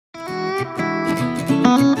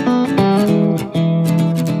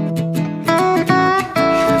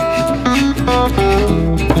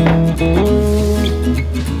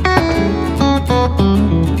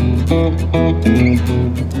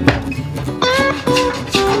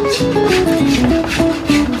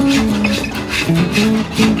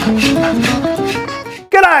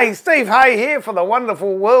G'day, Steve Hay here for the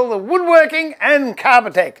wonderful world of woodworking and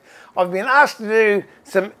Carbatec. I've been asked to do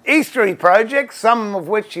some Eastery projects, some of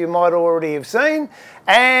which you might already have seen,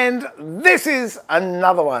 and this is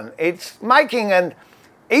another one. It's making an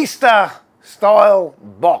Easter style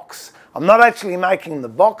box. I'm not actually making the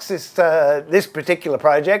box this particular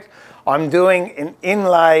project. I'm doing an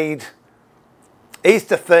inlaid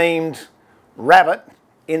Easter themed rabbit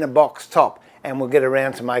in a box top, and we'll get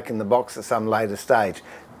around to making the box at some later stage.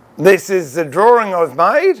 This is the drawing I've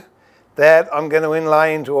made that I'm going to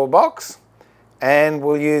inlay into a box, and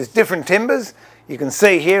we'll use different timbers. You can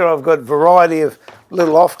see here I've got a variety of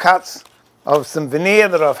little offcuts of some veneer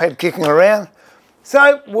that I've had kicking around.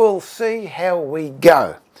 So we'll see how we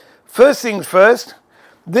go. First things first,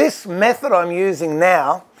 this method I'm using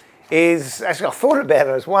now is, actually I thought about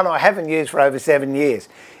it, it's one I haven't used for over 7 years.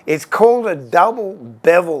 It's called a double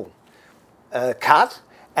bevel cut,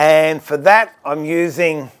 and for that I'm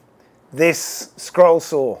using this scroll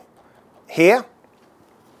saw here.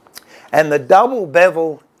 And the double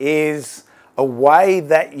bevel is a way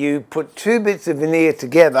that you put two bits of veneer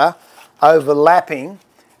together overlapping,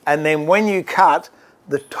 and then when you cut,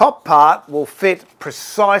 the top part will fit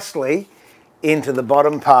precisely into the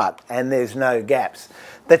bottom part and there's no gaps.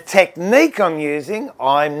 The technique I'm using,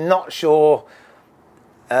 I'm not sure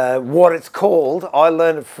what it's called. I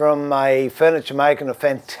learned it from a furniture maker and a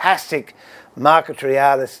fantastic Marquetry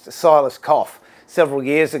artist, Silas Koff, several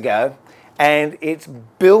years ago, and it's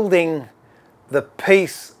building the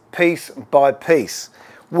piece by piece.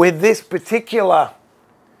 With this particular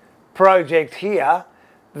project here,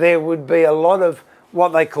 there would be a lot of what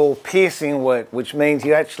they call piercing work, which means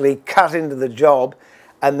you actually cut into the job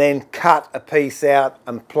and then cut a piece out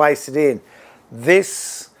and place it in.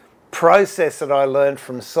 This process that I learned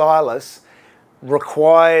from Silas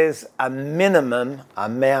requires a minimum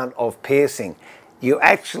amount of piercing. You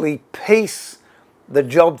actually piece the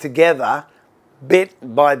job together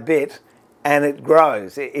bit by bit and it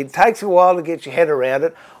grows. It takes a while to get your head around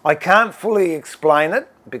it. I can't fully explain it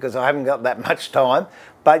because I haven't got that much time,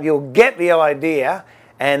 but you'll get the idea,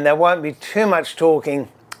 and there won't be too much talking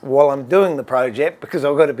while I'm doing the project because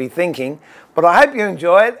I've got to be thinking. But I hope you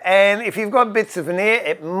enjoy it, and if you've got bits of veneer,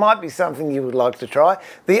 it might be something you would like to try.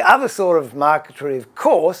 The other sort of marquetry, of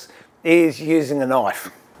course, is using a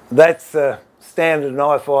knife. That's the standard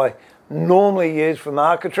knife I normally use for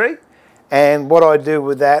marquetry, and what I do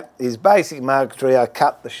with that is basic marquetry. I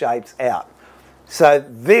cut the shapes out. So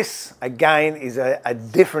this, again, is a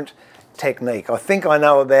different technique. I think I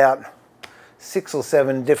know about 6 or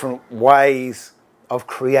 7 different ways of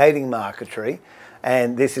creating marquetry,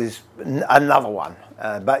 and this is another one,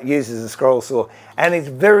 but uses a scroll saw, and it's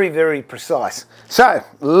very, very precise. So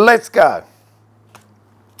let's go.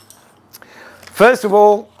 First of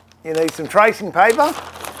all, you need some tracing paper.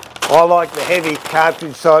 I like the heavy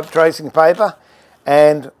cartridge type tracing paper,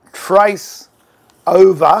 and trace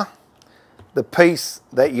over the piece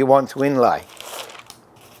that you want to inlay.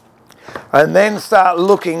 And then start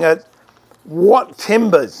looking at what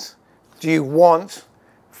timbers do you want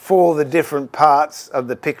for the different parts of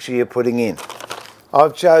the picture you're putting in.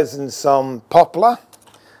 I've chosen some poplar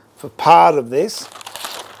for part of this,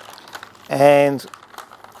 and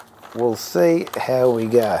we'll see how we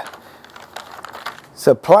go.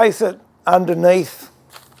 So place it underneath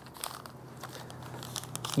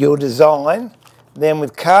your design, then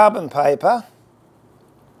with carbon paper,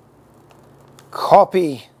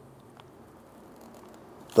 copy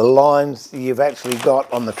the lines you've actually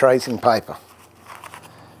got on the tracing paper.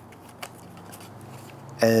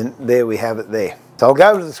 And there we have it there. So I'll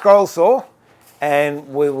go to the scroll saw and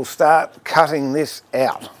we will start cutting this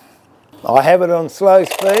out. I have it on slow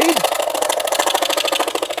speed.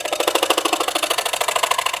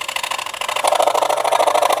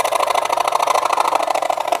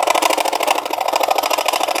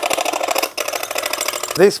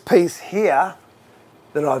 This piece here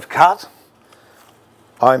that I've cut,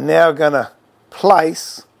 I'm now going to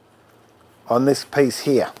place on this piece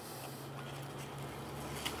here.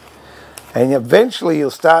 And eventually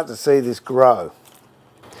you'll start to see this grow.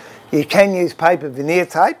 You can use paper veneer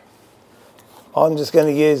tape. I'm just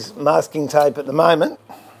going to use masking tape at the moment.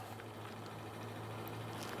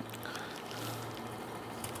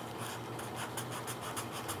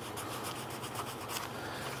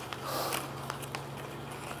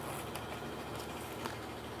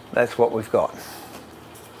 That's what we've got.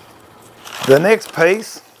 The next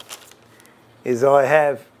piece is I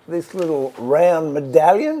have this little round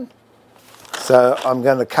medallion. So I'm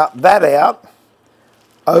going to cut that out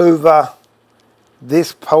over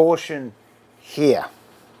this portion here.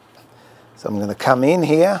 So I'm going to come in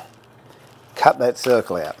here, cut that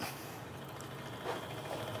circle out.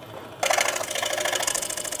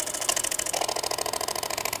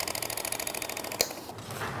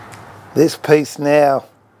 This piece now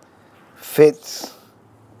fits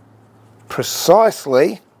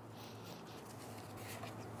precisely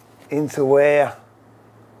into where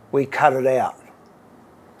we cut it out.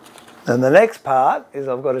 And the next part is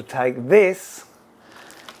I've got to take this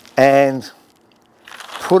and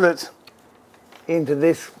put it into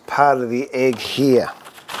this part of the egg here.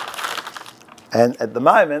 And at the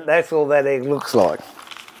moment, that's all that egg looks like.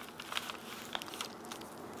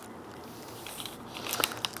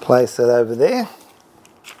 Place it over there.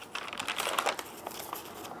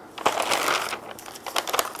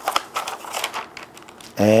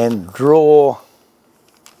 And draw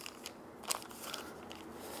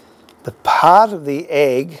the part of the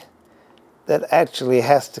egg that actually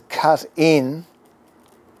has to cut in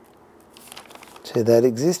to that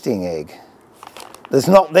existing egg that's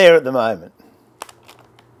not there at the moment.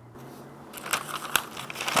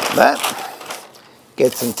 Like that.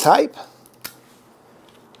 Get some tape.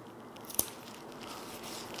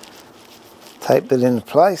 Tape it into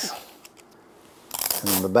place and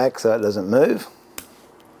on the back so it doesn't move.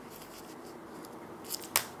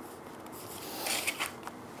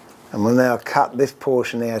 And we'll now cut this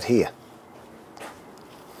portion out here.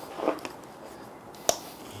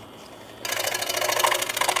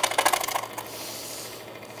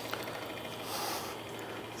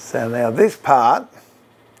 So now this part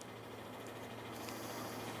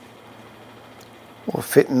will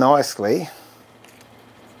fit nicely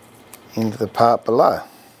into the part below.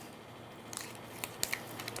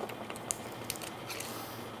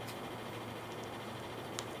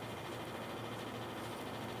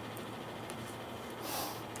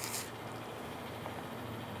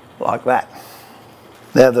 Like that.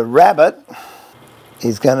 Now the rabbit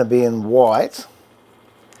is going to be in white,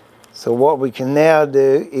 so what we can now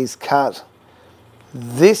do is cut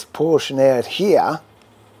this portion out here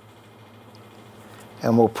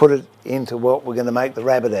and we'll put it into what we're going to make the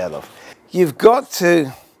rabbit out of. You've got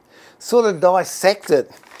to sort of dissect it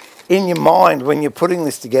in your mind when you're putting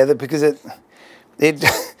this together, because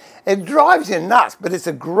it drives you nuts, but it's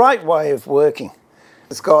a great way of working.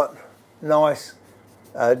 It's got nice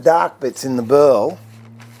dark bits in the burl.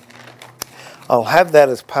 I'll have that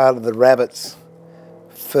as part of the rabbit's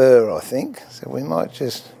fur, I think. So we might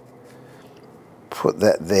just put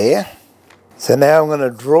that there. So now I'm going to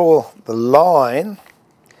draw the line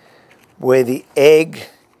where the egg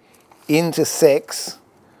intersects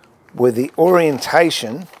with the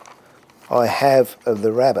orientation I have of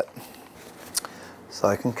the rabbit. So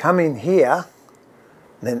I can come in here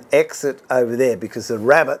and then exit over there, because the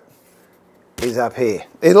rabbit is up here.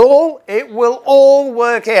 It will all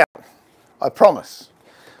work out. I promise.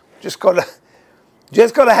 Just got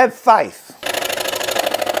to have faith.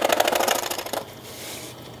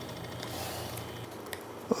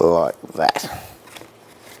 Like that.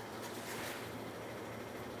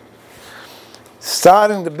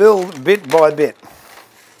 Starting to build bit by bit.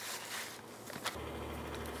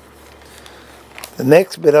 The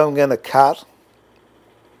next bit I'm going to cut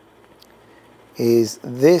is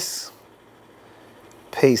this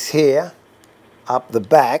piece here up the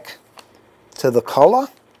back to the collar.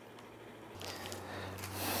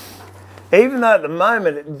 Even though at the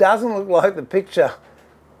moment it doesn't look like the picture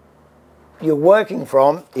you're working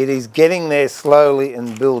from, it is getting there slowly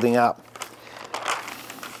and building up.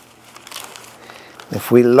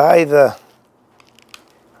 If we lay the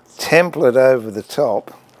template over the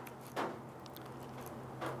top,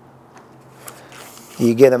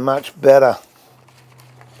 you get a much better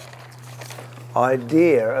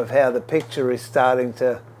idea of how the picture is starting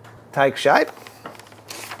to take shape.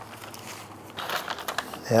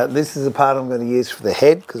 Now this is the part I'm going to use for the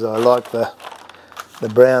head, because I like the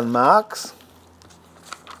brown marks.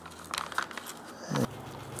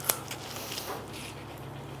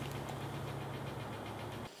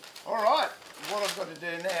 Alright, what I've got to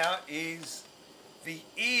do now is the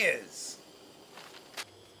ears.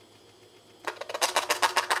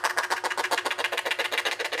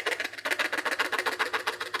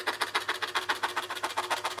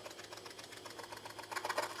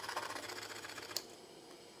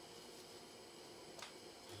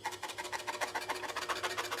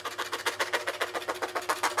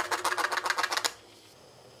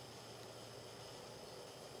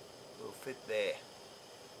 fit there.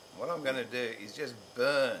 What I'm going to do is just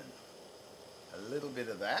burn a little bit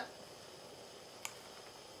of that.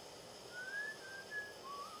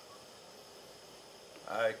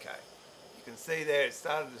 Okay, you can see there it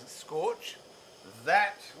started to scorch.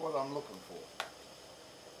 That's what I'm looking for.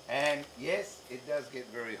 And yes, it does get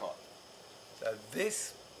very hot. So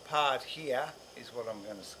this part here is what I'm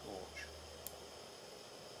going to scorch.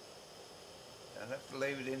 Don't have to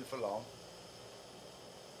leave it in for long.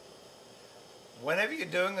 Whenever you're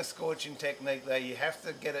doing a scorching technique though, you have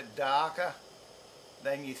to get it darker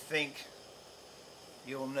than you think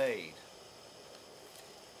you'll need.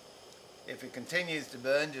 If it continues to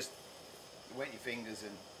burn, just wet your fingers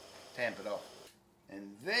and tamp it off.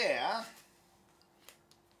 And there,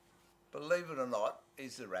 believe it or not,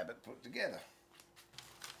 is the rabbit put together.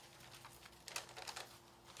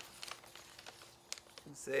 You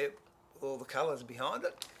can see it, all the colours behind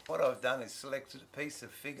it. What I've done is selected a piece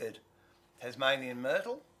of figured Tasmanian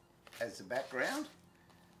myrtle as the background.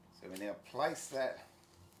 So we now place that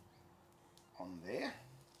on there.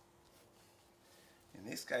 In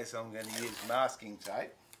this case I'm going to use masking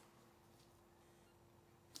tape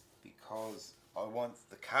because I want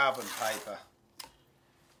the carbon paper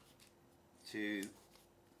to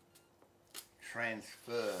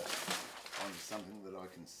transfer onto something that I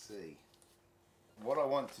can see. What I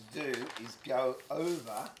want to do is go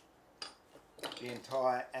over the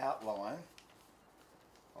entire outline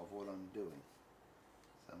of what I'm doing.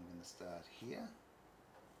 So I'm going to start here.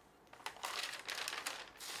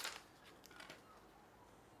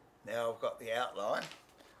 Now I've got the outline.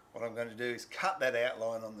 What I'm going to do is cut that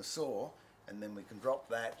outline on the saw and then we can drop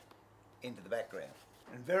that into the background.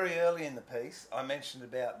 And very early in the piece I mentioned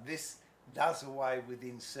about this does away with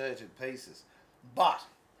inserted pieces. But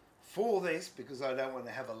for this, because I don't want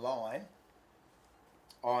to have a line,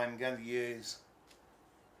 I'm going to use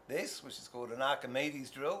this, which is called an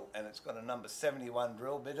Archimedes drill, and it's got a number 71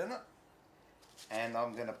 drill bit in it. And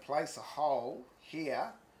I'm going to place a hole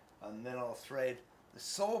here, and then I'll thread the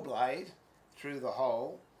saw blade through the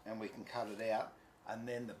hole, and we can cut it out, and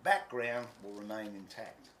then the background will remain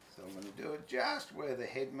intact. So I'm going to do it just where the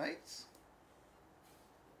head meets.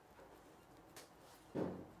 You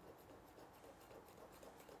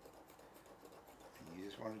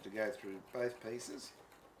just want it to go through both pieces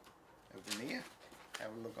of veneer.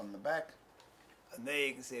 Have a look on the back. And there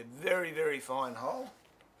you can see a very, very fine hole.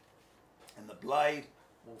 And the blade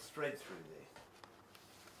will thread through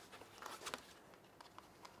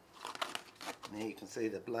there. Now you can see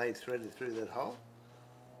the blade threaded through that hole.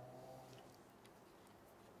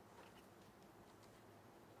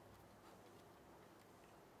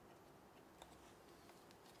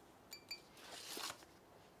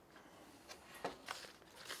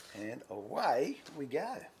 And away we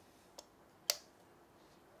go.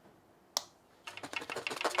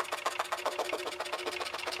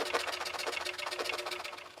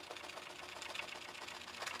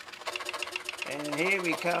 And here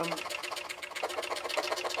we come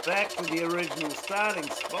back to the original starting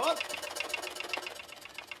spot.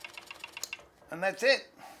 And that's it.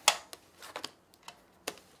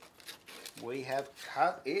 We have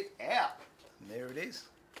cut it out. And there it is.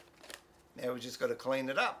 Now we've just got to clean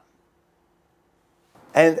it up.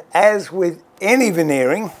 And as with any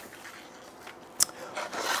veneering,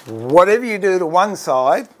 whatever you do to one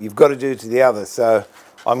side, you've got to do to the other. So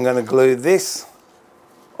I'm going to glue this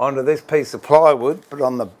onto this piece of plywood, but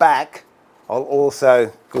on the back I'll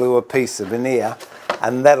also glue a piece of veneer,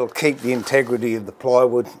 and that'll keep the integrity of the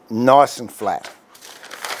plywood nice and flat.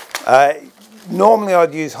 Normally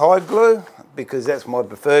I'd use hide glue because that's my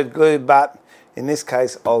preferred glue, but in this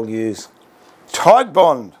case I'll use Tide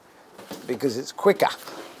Bond because it's quicker.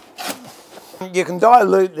 You can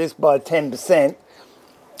dilute this by 10%.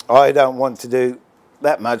 I don't want to do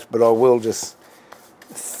that much, but I will just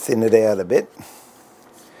thin it out a bit.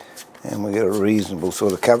 And we get a reasonable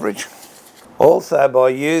sort of coverage. Also, by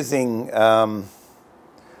using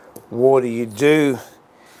water, you do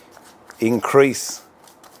increase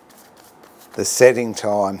the setting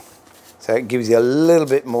time. So it gives you a little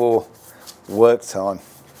bit more work time.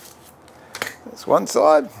 That's one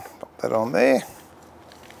side, pop that on there.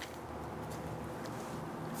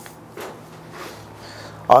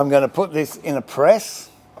 I'm going to put this in a press,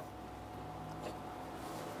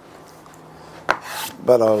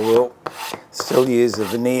 but I will still use a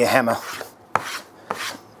veneer hammer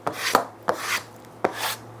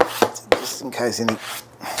just in case any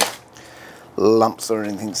lumps or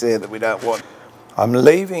anything's there that we don't want. I'm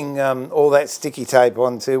leaving all that sticky tape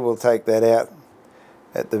on too. We'll take that out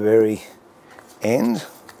at the very end.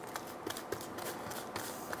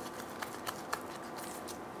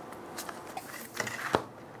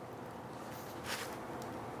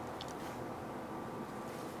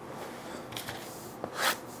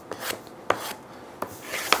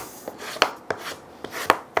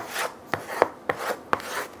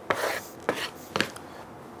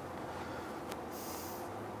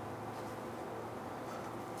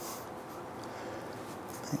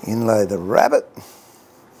 Inlay the rabbet.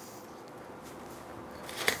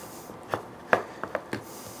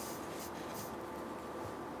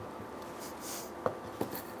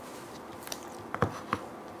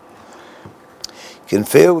 You can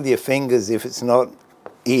feel with your fingers if it's not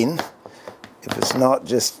in, if it's not,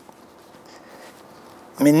 just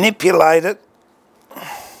manipulate it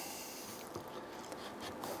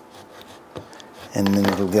and then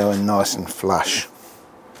it'll go in nice and flush.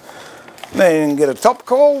 Then you can get a top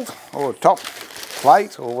called or a top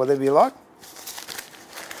plate or whatever you like.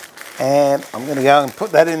 And I'm going to go and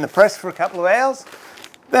put that in the press for a couple of hours.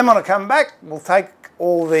 Then when I come back, we'll take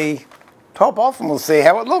all the top off and we'll see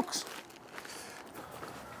how it looks.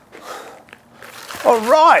 All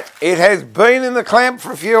right, it has been in the clamp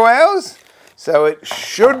for a few hours, so it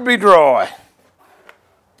should be dry.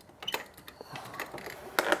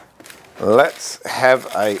 Let's have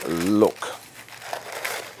a look.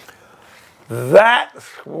 That's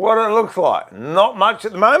what it looks like. Not much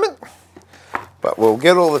at the moment, but we'll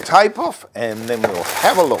get all the tape off and then we'll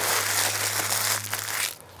have a look.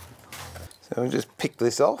 So we'll just pick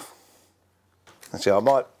this off. Actually, I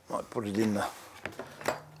might put it in the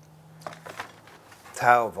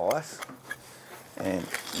tail vise, and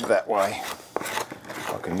that way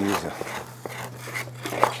I can use a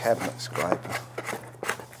cabinet scraper.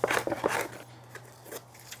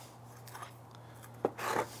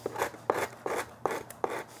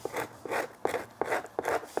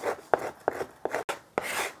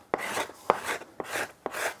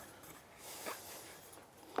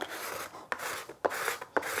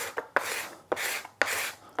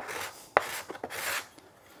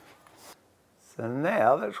 So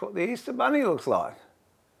now that's what the Easter Bunny looks like.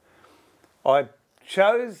 I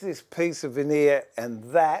chose this piece of veneer and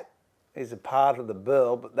that is a part of the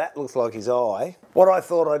burl, but that looks like his eye. What I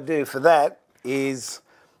thought I'd do for that is,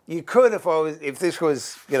 you could, if this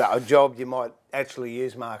was, you know, a job, you might actually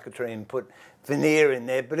use marquetry and put veneer in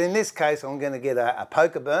there, but in this case I'm going to get a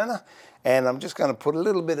poker burner and I'm just going to put a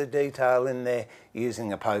little bit of detail in there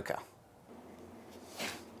using a poker.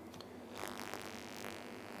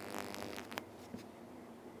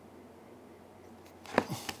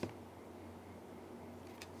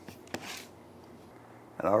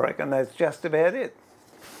 And I reckon that's just about it.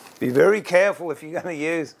 Be very careful if you're going to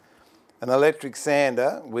use an electric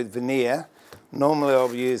sander with veneer. Normally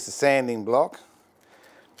I'll use the sanding block,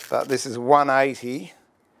 but this is 180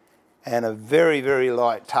 and a very, very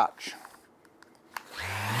light touch.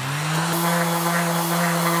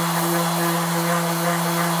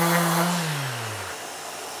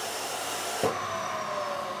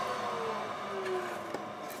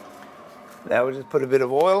 Now we'll just put a bit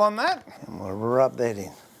of oil on that and we'll rub that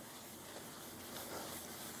in.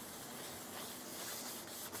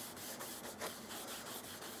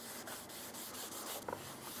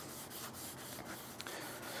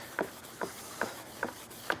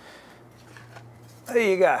 There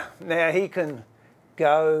you go. Now he can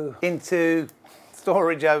go into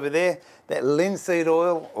storage over there. That linseed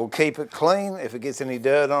oil will keep it clean. If it gets any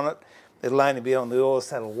dirt on it, it'll only be on the oil,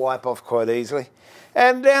 so it'll wipe off quite easily.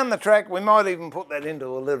 And down the track, we might even put that into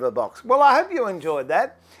a liver box. Well, I hope you enjoyed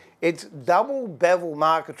that. It's double bevel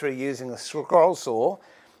marquetry using a scroll saw.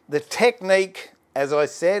 The technique, as I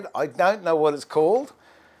said, I don't know what it's called,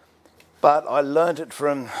 but I learnt it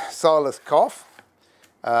from Silas Koff.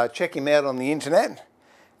 Check him out on the internet.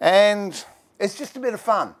 And it's just a bit of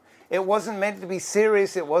fun. It wasn't meant to be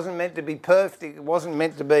serious. It wasn't meant to be perfect. It wasn't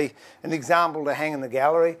meant to be an example to hang in the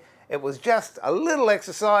gallery. It was just a little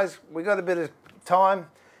exercise. We got a bit of time.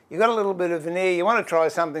 You got a little bit of veneer. You want to try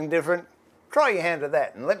something different. Try your hand at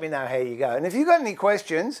that and let me know how you go. And if you've got any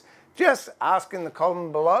questions, just ask in the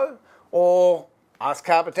column below or ask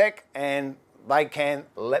Carbatec and they can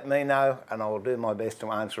let me know and I will do my best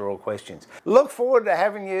to answer all questions. Look forward to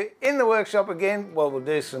having you in the workshop again where we'll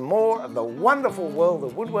do some more of the wonderful world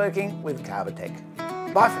of woodworking with Carbatec.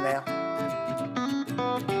 Bye for now.